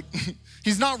imagine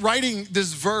he's not writing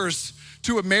this verse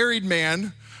to a married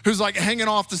man who's hanging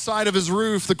off the side of his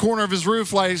roof, the corner of his roof,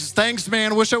 thanks,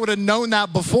 man, wish I would have known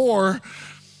that before.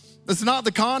 That's not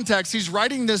the context. He's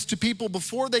writing this to people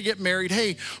before they get married.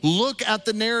 Hey, look at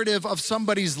the narrative of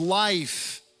somebody's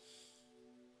life.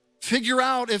 Figure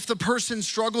out if the person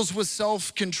struggles with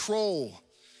self-control.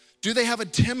 Do they have a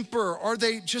temper? Are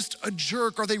they just a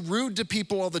jerk? Are they rude to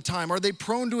people all the time? Are they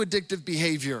prone to addictive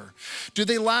behavior? Do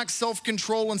they lack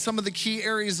self-control in some of the key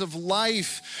areas of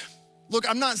life? Look,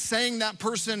 I'm not saying that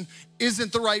person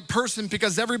isn't the right person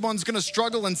because everyone's gonna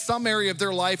struggle in some area of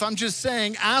their life. I'm just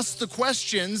saying, ask the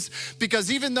questions, because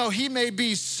even though he may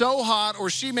be so hot or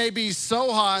she may be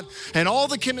so hot and all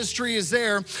the chemistry is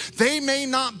there, they may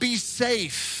not be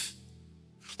safe.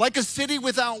 Like a city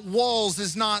without walls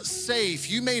is not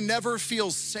safe. You may never feel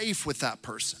safe with that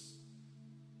person.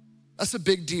 That's a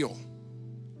big deal.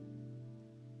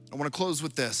 I wanna close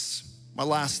with this, my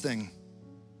last thing.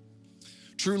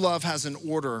 True love has an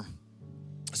order.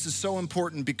 This is so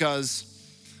important because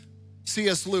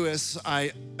C.S. Lewis,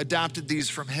 I adapted these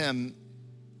from him.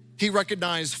 He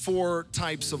recognized 4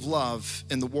 types of love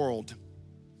in the world.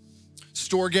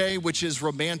 Storge, which is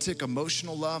romantic,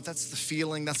 emotional love. That's the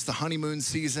feeling, that's the honeymoon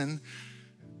season.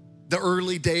 The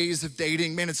early days of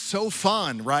dating, man, it's so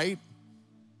fun, right?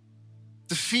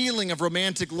 The feeling of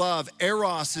romantic love.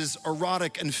 Eros is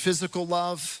erotic and physical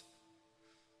love.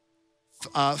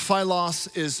 Philos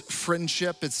is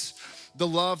friendship. It's the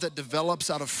love that develops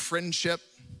out of friendship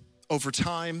over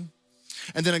time.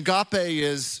 And then agape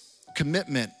is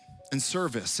commitment and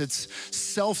service. It's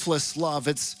selfless love.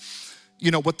 It's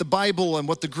what the Bible and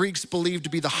what the Greeks believe to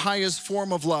be the highest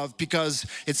form of love, because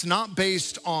it's not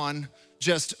based on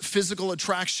just physical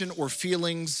attraction or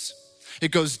feelings.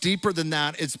 It goes deeper than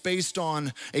that. It's based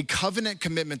on a covenant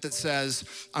commitment that says,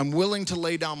 I'm willing to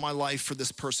lay down my life for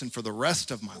this person for the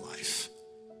rest of my life.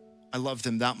 I love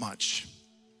them that much.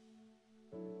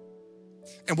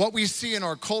 And what we see in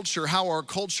our culture, how our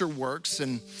culture works,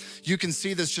 and you can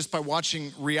see this just by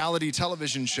watching reality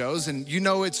television shows, and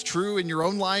it's true in your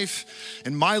own life.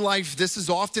 In my life, this is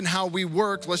often how we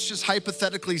work. Let's just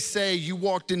hypothetically say you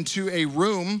walked into a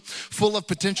room full of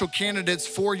potential candidates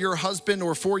for your husband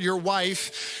or for your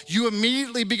wife. You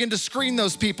immediately begin to screen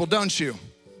those people, don't you?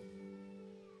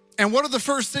 And what are the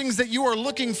first things that you are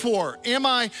looking for? Am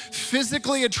I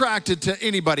physically attracted to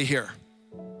anybody here?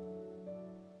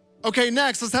 Okay,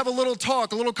 next, let's have a little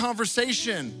talk, a little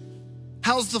conversation.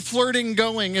 How's the flirting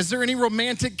going? Is there any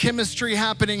romantic chemistry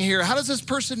happening here? How does this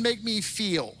person make me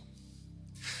feel?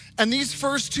 And these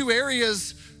first 2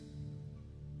 areas,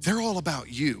 they're all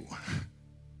about you.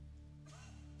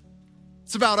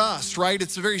 It's about us, right?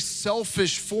 It's a very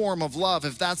selfish form of love,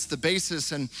 if that's the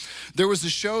basis. And there was a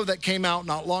show that came out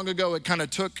not long ago. It kind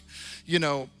of took,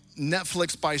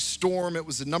 Netflix by storm. It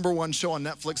was the #1 show on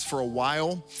Netflix for a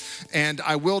while. And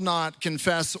I will not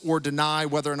confess or deny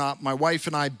whether or not my wife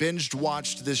and I binged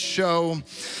watched this show.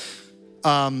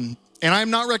 And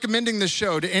I'm not recommending this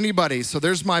show to anybody. So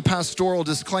there's my pastoral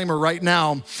disclaimer right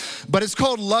now. But it's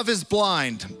called Love is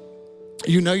Blind.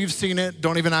 You've seen it.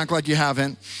 Don't even act like you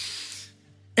haven't.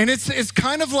 And it's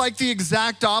kind of like the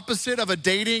exact opposite of a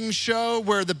dating show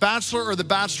where the bachelor or the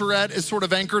bachelorette is sort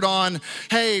of anchored on,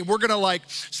 hey, we're gonna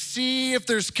see if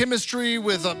there's chemistry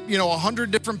with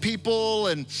 100 different people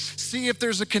and see if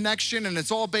there's a connection, and it's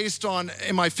all based on,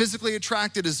 am I physically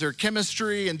attracted? Is there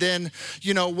chemistry? And then,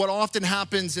 what often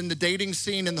happens in the dating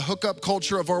scene and the hookup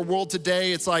culture of our world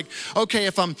today, it's like, okay,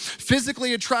 if I'm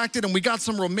physically attracted and we got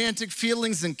some romantic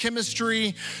feelings and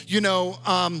chemistry,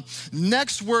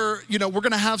 next we're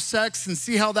gonna have sex and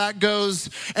see how that goes,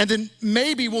 and then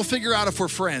maybe we'll figure out if we're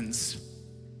friends,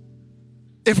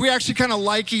 if we actually kind of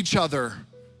like each other,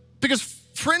 because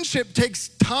friendship takes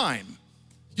time.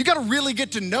 You got to really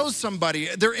get to know somebody,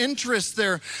 their interests,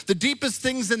 the deepest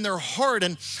things in their heart.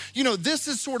 And, this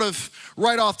is sort of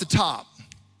right off the top.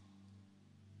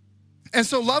 And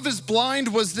so Love is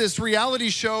Blind was this reality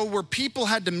show where people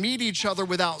had to meet each other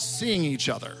without seeing each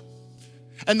other.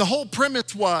 And the whole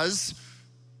premise was,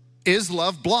 is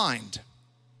love blind?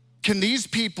 Can these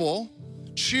people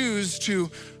choose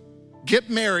to get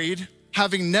married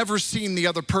having never seen the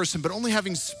other person, but only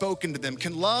having spoken to them?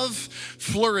 Can love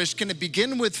flourish? Can it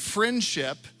begin with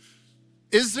friendship?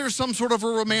 Is there some sort of a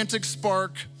romantic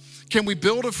spark? Can we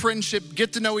build a friendship,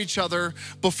 get to know each other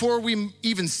before we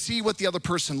even see what the other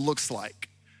person looks like?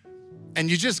 And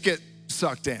you just get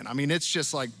sucked in. I mean, it's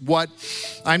just like, what?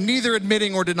 I'm neither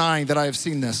admitting or denying that I have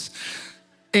seen this.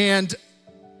 And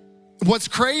what's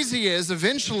crazy is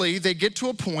eventually they get to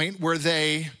a point where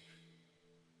they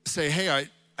say, hey,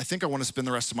 I think I want to spend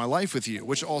the rest of my life with you,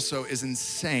 which also is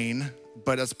insane,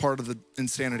 but that's part of the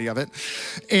insanity of it.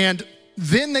 And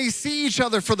then they see each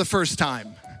other for the first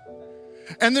time.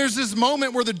 And there's this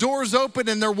moment where the doors open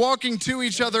and they're walking to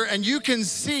each other, and you can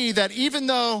see that even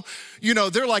though,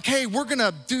 they're like, hey, we're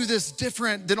gonna do this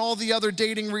different than all the other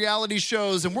dating reality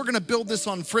shows, and we're gonna build this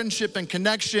on friendship and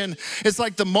connection. It's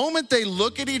like the moment they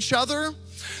look at each other,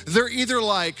 they're either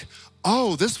like,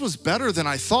 oh, this was better than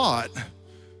I thought,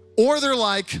 or they're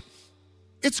like,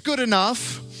 it's good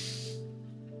enough,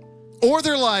 or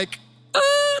they're like,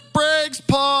 brakes,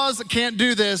 pause, I can't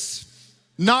do this.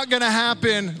 Not gonna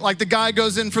happen. Like the guy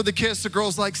goes in for the kiss, the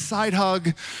girl's like, side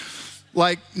hug,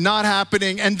 like not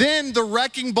happening. And then the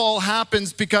wrecking ball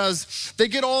happens because they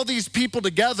get all these people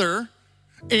together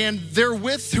and they're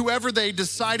with whoever they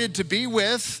decided to be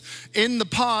with in the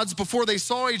pods before they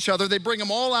saw each other. They bring them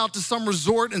all out to some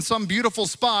resort in some beautiful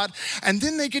spot, and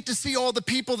then they get to see all the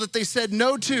people that they said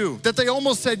no to, that they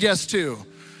almost said yes to.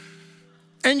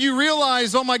 And you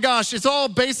realize, oh my gosh, it's all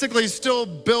basically still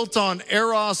built on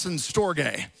eros and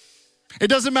storge. It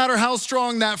doesn't matter how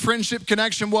strong that friendship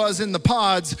connection was in the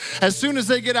pods. As soon as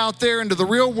they get out there into the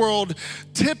real world,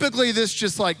 typically this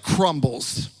just like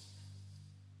crumbles.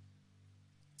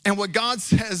 And what God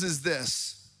says is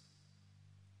this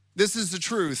is the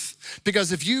truth.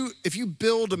 Because if you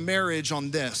build a marriage on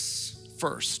this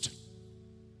first,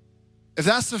 if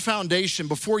that's the foundation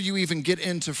before you even get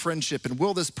into friendship, and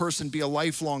will this person be a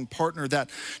lifelong partner that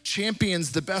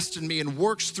champions the best in me and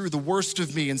works through the worst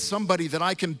of me, and somebody that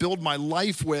I can build my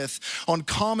life with on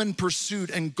common pursuit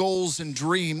and goals and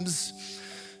dreams,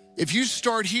 if you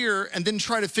start here and then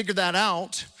try to figure that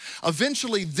out,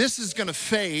 eventually this is gonna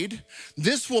fade.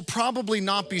 This will probably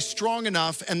not be strong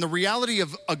enough, and the reality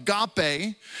of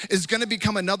agape is gonna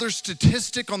become another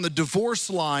statistic on the divorce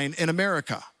line in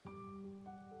America.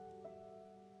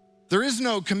 There is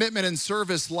no commitment and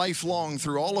service lifelong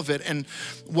through all of it. And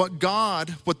what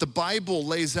the Bible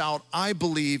lays out, I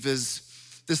believe, is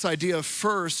this idea of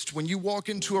first, when you walk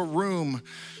into a room,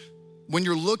 when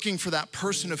you're looking for that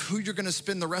person of who you're gonna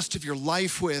spend the rest of your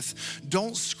life with,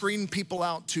 don't screen people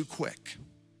out too quick.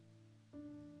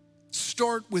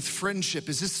 Start with friendship.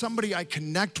 Is this somebody I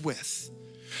connect with?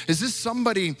 Is this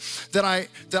somebody that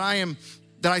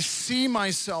I see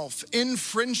myself in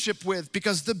friendship with?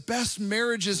 Because the best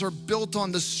marriages are built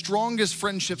on the strongest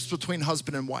friendships between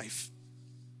husband and wife.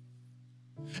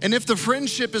 And if the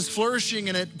friendship is flourishing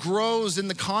and it grows in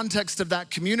the context of that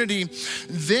community,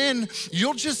 then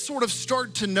you'll just sort of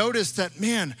start to notice that,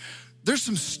 man, there's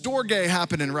some storge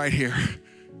happening right here.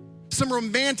 Some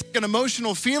romantic and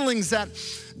emotional feelings that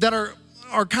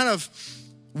are kind of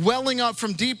welling up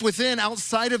from deep within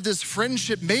outside of this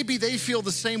friendship. Maybe they feel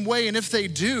the same way, and if they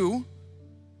do,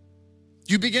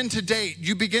 you begin to date.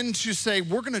 You begin to say,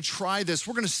 we're gonna try this.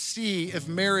 We're gonna see if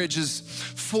marriage is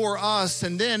for us.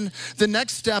 And then the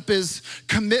next step is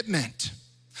commitment.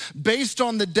 Based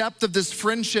on the depth of this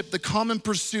friendship, the common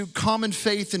pursuit, common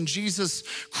faith in Jesus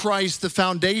Christ, the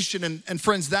foundation. And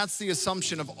friends, that's the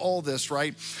assumption of all this,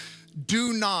 right?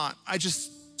 I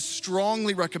just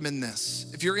strongly recommend this.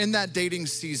 If you're in that dating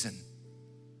season,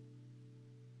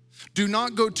 do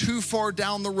not go too far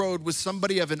down the road with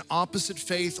somebody of an opposite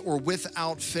faith or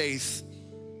without faith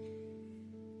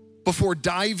before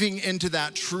diving into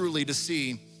that truly to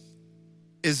see,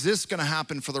 is this gonna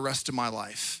happen for the rest of my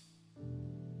life?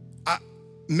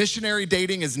 Missionary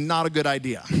dating is not a good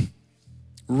idea.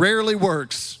 Rarely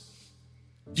works.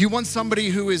 You want somebody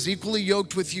who is equally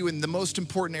yoked with you in the most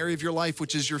important area of your life,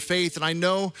 which is your faith. And I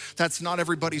know that's not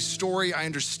everybody's story. I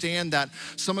understand that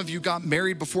some of you got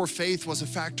married before faith was a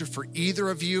factor for either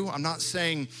of you. I'm not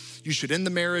saying you should end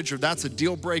the marriage or that's a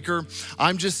deal breaker.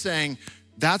 I'm just saying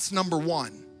that's number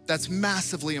one. That's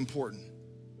massively important.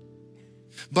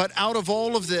 But out of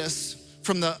all of this,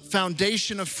 from the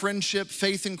foundation of friendship,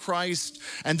 faith in Christ,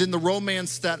 and then the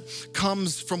romance that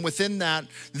comes from within that,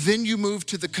 then you move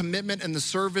to the commitment and the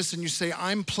service and you say,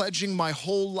 I'm pledging my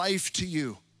whole life to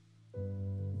you.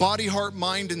 Body, heart,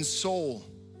 mind, and soul.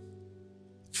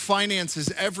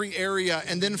 Finances, every area.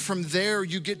 And then from there,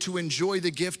 you get to enjoy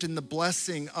the gift and the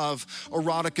blessing of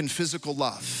erotic and physical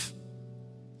love.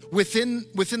 Within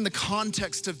the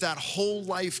context of that whole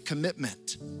life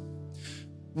commitment.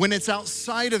 When it's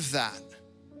outside of that,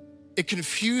 it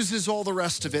confuses all the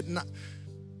rest of it. And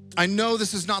I know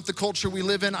this is not the culture we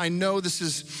live in. I know this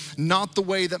is not the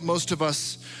way that most of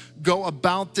us go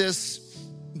about this.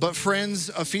 But friends,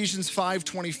 Ephesians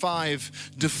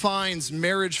 5:25 defines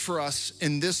marriage for us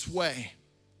in this way.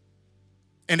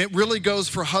 And it really goes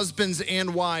for husbands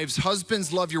and wives.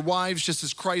 Husbands, love your wives just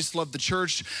as Christ loved the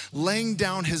church, laying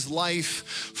down his life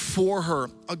for her.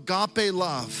 Agape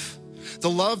love, the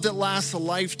love that lasts a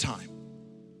lifetime,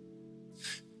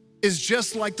 is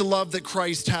just like the love that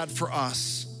Christ had for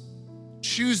us.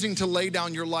 Choosing to lay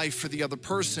down your life for the other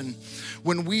person.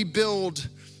 When we build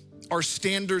our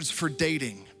standards for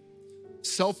dating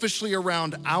selfishly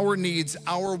around our needs,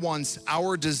 our wants,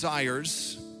 our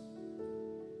desires,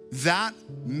 that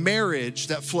marriage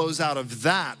that flows out of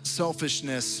that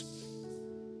selfishness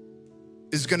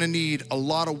is gonna need a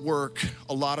lot of work,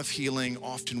 a lot of healing,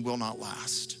 often will not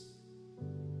last.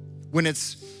 When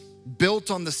it's built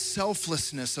on the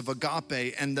selflessness of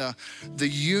agape and the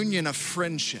union of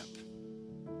friendship,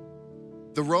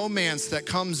 the romance that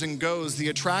comes and goes, the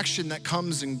attraction that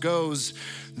comes and goes,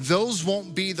 those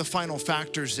won't be the final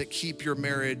factors that keep your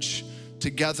marriage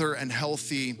together and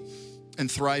healthy and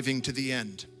thriving to the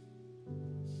end.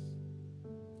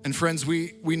 And friends,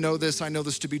 we know this, I know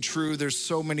this to be true. There's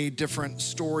so many different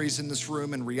stories in this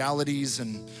room and realities,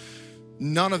 and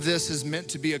none of this is meant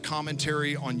to be a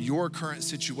commentary on your current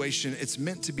situation. It's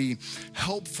meant to be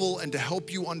helpful and to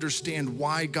help you understand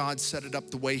why God set it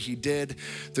up the way he did.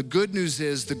 The good news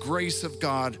is the grace of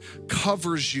God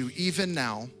covers you even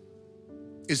now,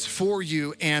 is for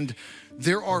you, and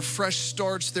there are fresh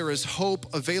starts. There is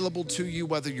hope available to you,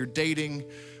 whether you're dating,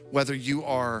 whether you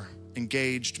are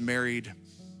engaged, married,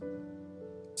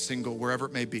 single, wherever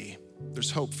it may be. There's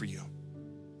hope for you.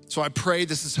 So I pray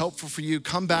this is helpful for you.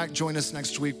 Come back, join us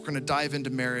next week. We're gonna dive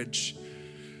into marriage.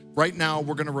 Right now,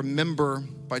 we're gonna remember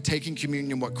by taking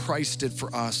communion what Christ did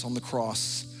for us on the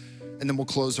cross, and then we'll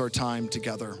close our time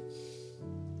together.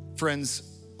 Friends,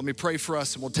 let me pray for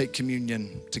us and we'll take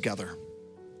communion together.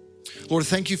 Lord,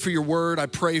 thank you for your word. I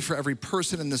pray for every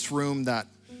person in this room that,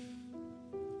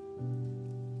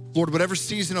 Lord, whatever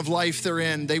season of life they're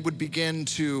in, they would begin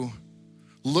to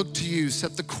look to you,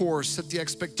 set the course, set the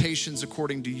expectations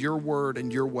according to your word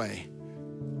and your way.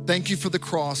 Thank you for the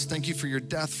cross. Thank you for your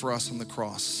death for us on the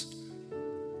cross.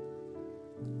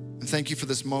 And thank you for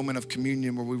this moment of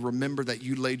communion where we remember that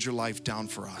you laid your life down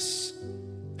for us.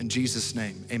 In Jesus'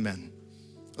 name, amen.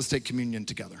 Let's take communion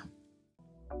together.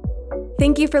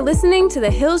 Thank you for listening to the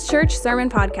Hills.Church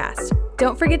Sermon Podcast.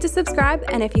 Don't forget to subscribe,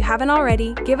 and if you haven't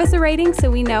already, give us a rating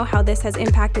so we know how this has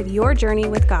impacted your journey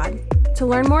with God. To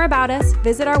learn more about us,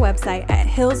 visit our website at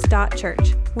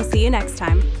Hills.Church. We'll see you next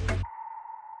time.